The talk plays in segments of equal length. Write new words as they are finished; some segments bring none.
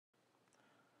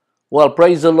Well,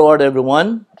 praise the Lord,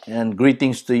 everyone, and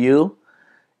greetings to you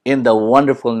in the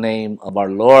wonderful name of our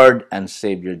Lord and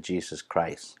Savior Jesus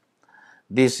Christ.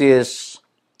 This is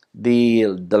the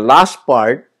last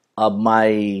part of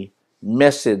my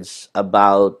message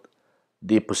about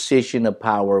the position of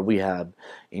power we have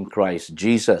in Christ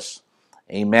Jesus.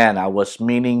 Amen. I was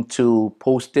meaning to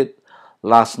post it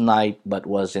last night but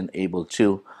wasn't able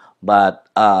to. But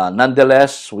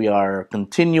nonetheless, we are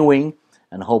continuing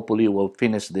and hopefully we'll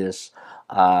finish this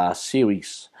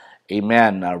series.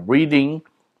 Amen. Reading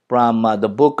from the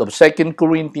book of Second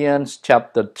Corinthians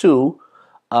chapter 2,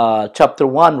 chapter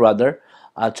 1 rather,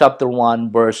 chapter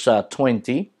 1 verse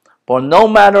 20. For no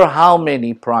matter how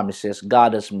many promises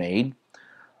God has made,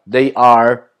 they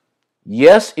are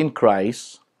yes in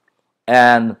Christ,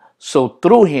 and so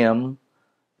through him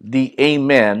the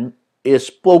amen is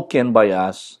spoken by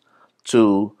us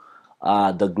to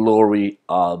the glory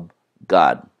of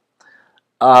God.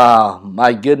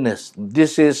 My goodness,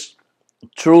 this is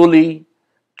truly,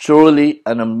 truly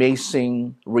an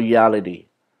amazing reality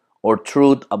or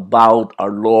truth about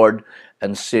our Lord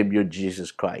and Savior Jesus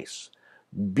Christ.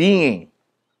 Being,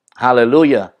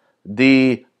 hallelujah,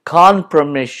 the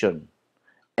confirmation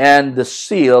and the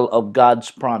seal of God's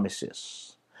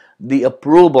promises, the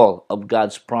approval of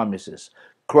God's promises.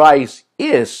 Christ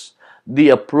is the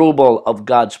approval of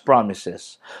God's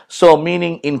promises. So,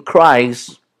 meaning in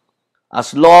Christ,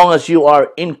 as long as you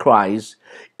are in Christ,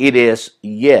 it is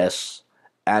yes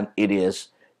and it is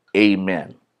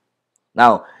amen.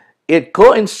 Now, it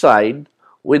coincides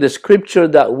with the scripture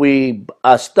that we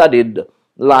studied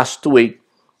last week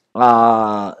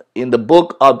in the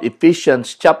book of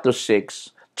Ephesians chapter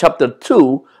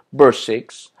 2, verse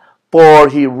 6. For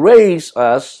he raised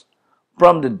us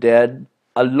from the dead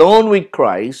along with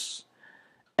Christ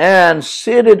and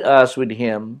seated us with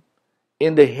him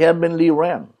in the heavenly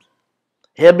realms,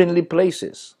 heavenly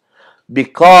places,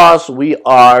 because we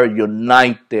are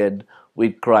united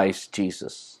with Christ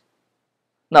Jesus.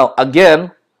 Now,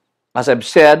 again, as I've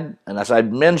said and as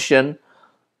I've mentioned,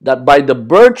 that by the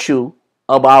virtue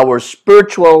of our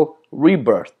spiritual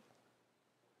rebirth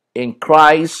in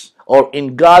Christ or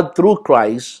in God through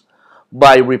Christ,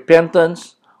 by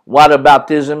repentance, water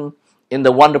baptism in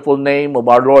the wonderful name of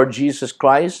our Lord Jesus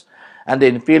Christ, and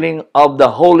the infilling of the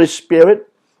Holy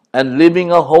Spirit, and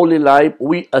living a holy life,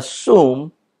 we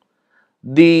assume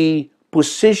the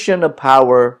position of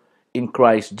power in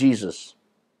Christ Jesus.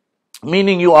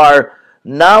 Meaning you are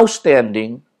now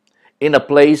standing in a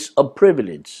place of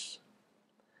privilege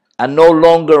and no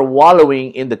longer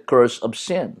wallowing in the curse of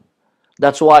sin.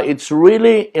 That's why it's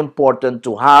really important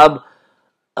to have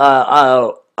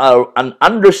an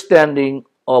understanding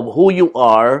of who you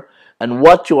are and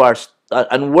what you are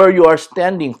and where you are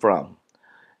standing from.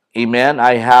 Amen.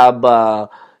 I have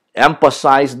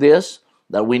emphasized this,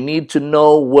 that we need to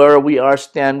know where we are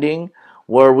standing,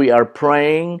 where we are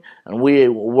praying, and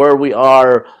where we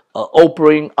are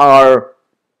offering our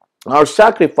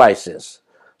sacrifices.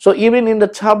 So even in the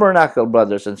tabernacle,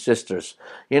 brothers and sisters,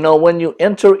 when you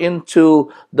enter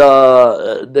into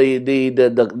the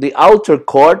outer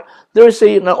court, there is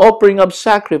an offering of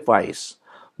sacrifice.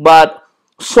 But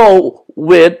so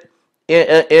with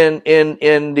in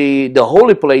the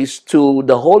holy place to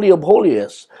the holy of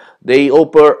holies, they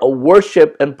offer a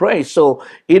worship and praise. So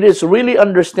it is really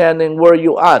understanding where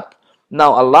you at.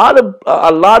 Now, a lot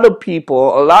of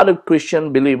people, a lot of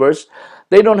Christian believers,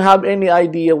 they don't have any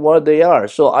idea where they are.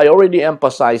 So I already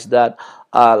emphasized that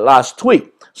last week.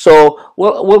 So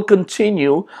we'll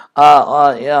continue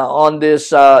on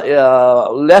this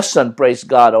lesson, praise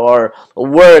God, or a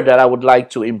word that I would like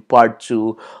to impart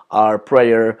to our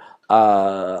prayer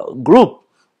group.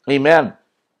 Amen.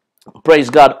 Praise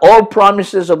God. All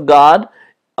promises of God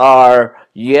are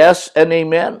yes and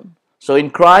amen. So in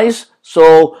Christ,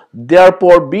 so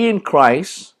therefore be in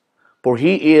Christ, for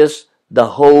he is the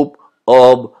hope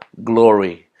of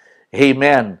glory.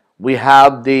 Amen. We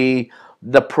have the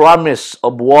promise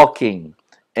of walking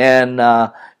and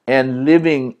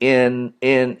living in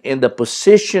the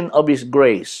position of his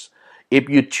grace. If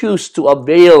you choose to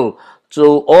avail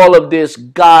to all of these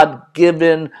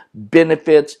God-given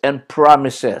benefits and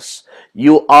promises,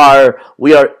 we are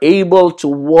able to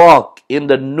walk in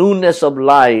the newness of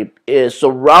life, is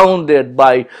surrounded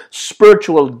by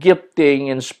spiritual gifting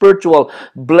and spiritual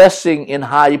blessing in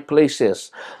high places.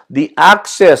 The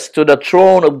access to the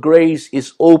throne of grace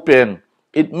is open.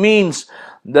 It means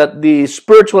that the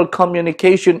spiritual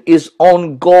communication is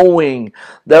ongoing.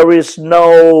 There is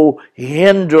no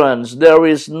hindrance. There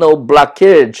is no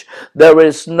blockage. There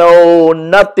is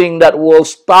nothing that will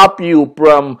stop you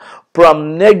from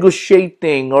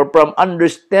negotiating or from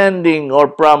understanding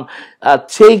or from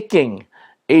taking.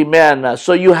 Amen.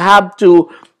 So you have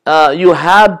to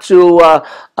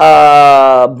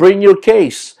bring your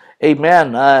case.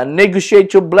 Amen.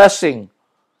 Negotiate your blessing.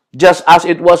 Just as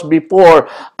it was before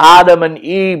Adam and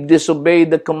Eve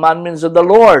disobeyed the commandments of the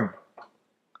Lord.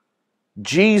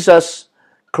 Jesus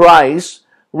Christ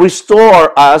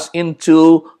restore us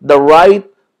into the right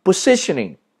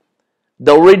positioning.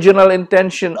 The original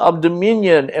intention of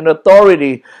dominion and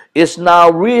authority is now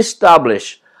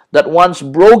reestablished. That once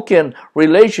broken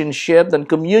relationship and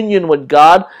communion with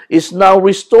God is now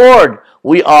restored.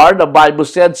 We are, the Bible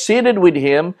said, seated with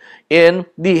Him in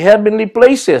the heavenly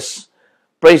places.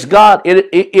 Praise God.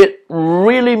 It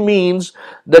really means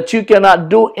that you cannot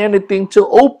do anything to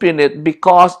open it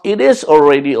because it is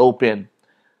already open.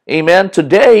 Amen.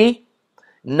 Today,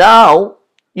 now,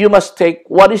 you must take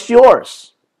what is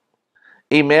yours.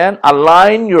 Amen.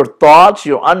 Align your thoughts,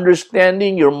 your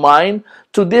understanding, your mind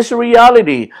to this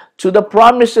reality, to the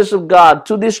promises of God,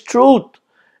 to this truth.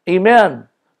 Amen.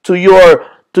 To your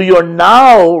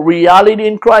now reality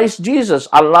in Christ Jesus.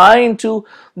 Align to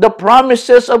the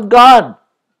promises of God.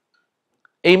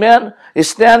 Amen.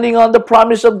 Standing on the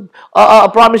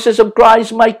promises of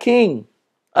Christ, my King,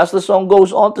 as the song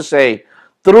goes on to say,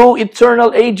 through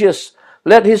eternal ages,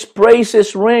 let His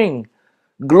praises ring.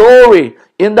 Glory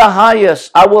in the highest,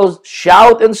 I will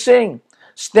shout and sing,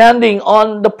 standing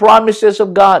on the promises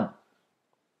of God.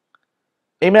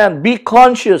 Amen. Be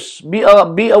conscious, be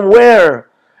aware,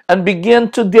 and begin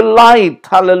to delight.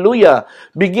 Hallelujah.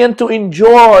 Begin to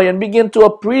enjoy and begin to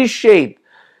appreciate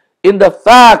in the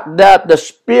fact that the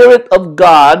Spirit of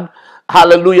God,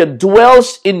 hallelujah,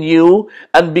 dwells in you,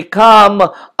 and become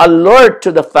alert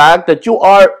to the fact that you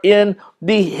are in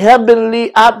the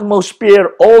heavenly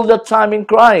atmosphere all the time in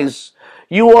Christ.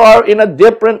 You are in a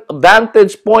different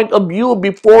vantage point of view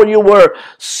before you were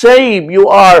saved.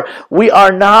 We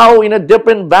are now in a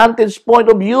different vantage point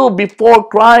of view before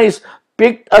Christ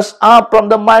picked us up from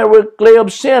the miry clay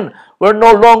of sin. We're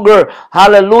no longer,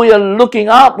 hallelujah, looking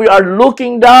up. We are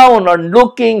looking down or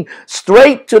looking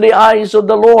straight to the eyes of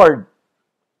the Lord.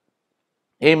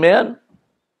 Amen.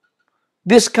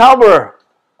 Discover,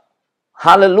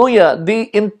 hallelujah, the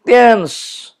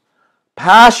intense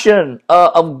passion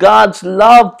of God's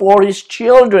love for His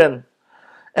children.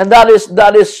 And that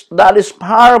is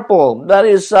powerful. That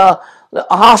is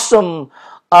awesome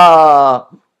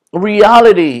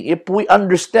reality if we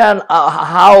understand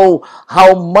how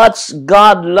much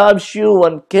God loves you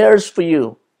and cares for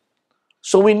you.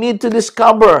 So we need to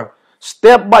discover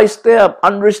step by step,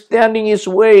 understanding His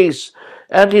ways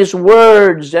and His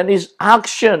words and His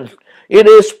action. It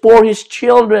is for His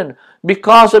children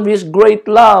because of His great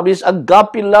love, His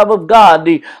agape love of God,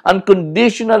 the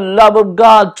unconditional love of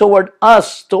God toward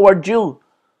us, toward you.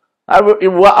 I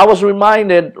was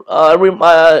reminded,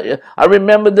 I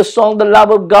remember the song, The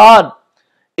Love of God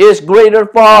is Greater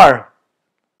Far,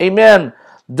 amen,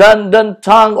 than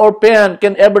tongue or pen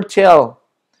can ever tell.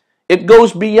 It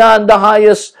goes beyond the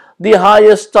highest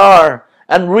star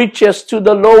and reaches to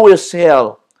the lowest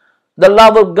hell. The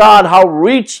love of God, how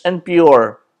rich and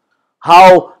pure,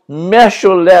 how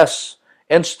measureless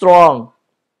and strong.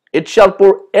 It shall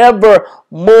forever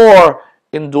more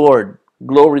endured.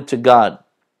 Glory to God.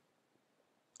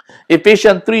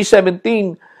 Ephesians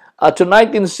 3:17 to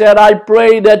 19 said, I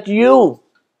pray that you,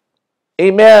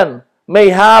 amen, may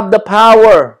have the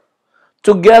power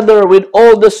together with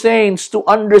all the saints to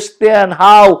understand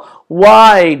how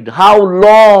wide, how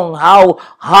long, how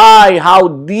high, how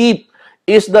deep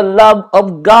is the love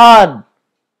of God.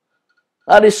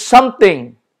 That is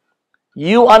something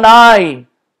you and I,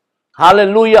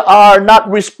 hallelujah, are not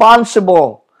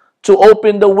responsible to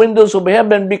open the windows of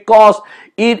heaven because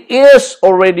it is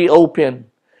already open.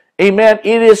 Amen.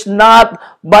 It is not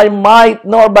by might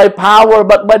nor by power,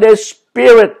 but by the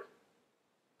Spirit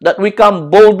that we come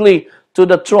boldly to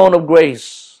the throne of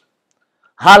grace.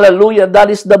 Hallelujah. That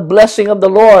is the blessing of the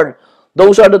Lord.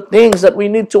 Those are the things that we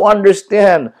need to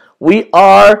understand. You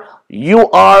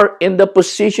are in the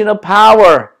position of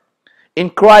power in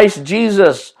Christ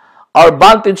Jesus. Our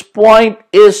vantage point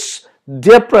is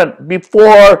different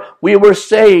before we were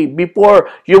saved, before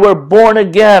you were born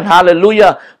again.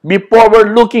 Hallelujah. Before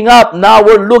we're looking up, now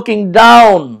we're looking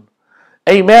down.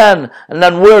 Amen. And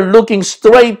then we're looking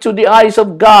straight to the eyes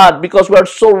of God because we're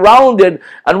surrounded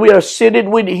and we are seated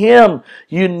with Him.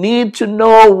 You need to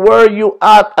know where you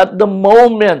are at the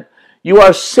moment. you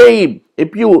are saved,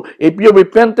 if you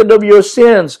repented of your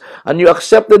sins and you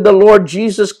accepted the Lord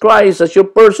Jesus Christ as your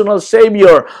personal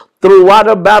Savior through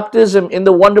water baptism in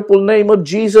the wonderful name of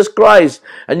Jesus Christ,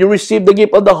 and you receive the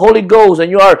gift of the Holy Ghost,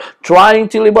 and you are trying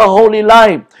to live a holy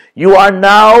life, you are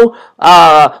now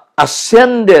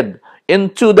ascended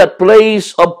into that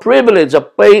place of privilege, a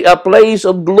place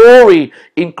of glory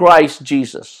in Christ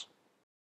Jesus.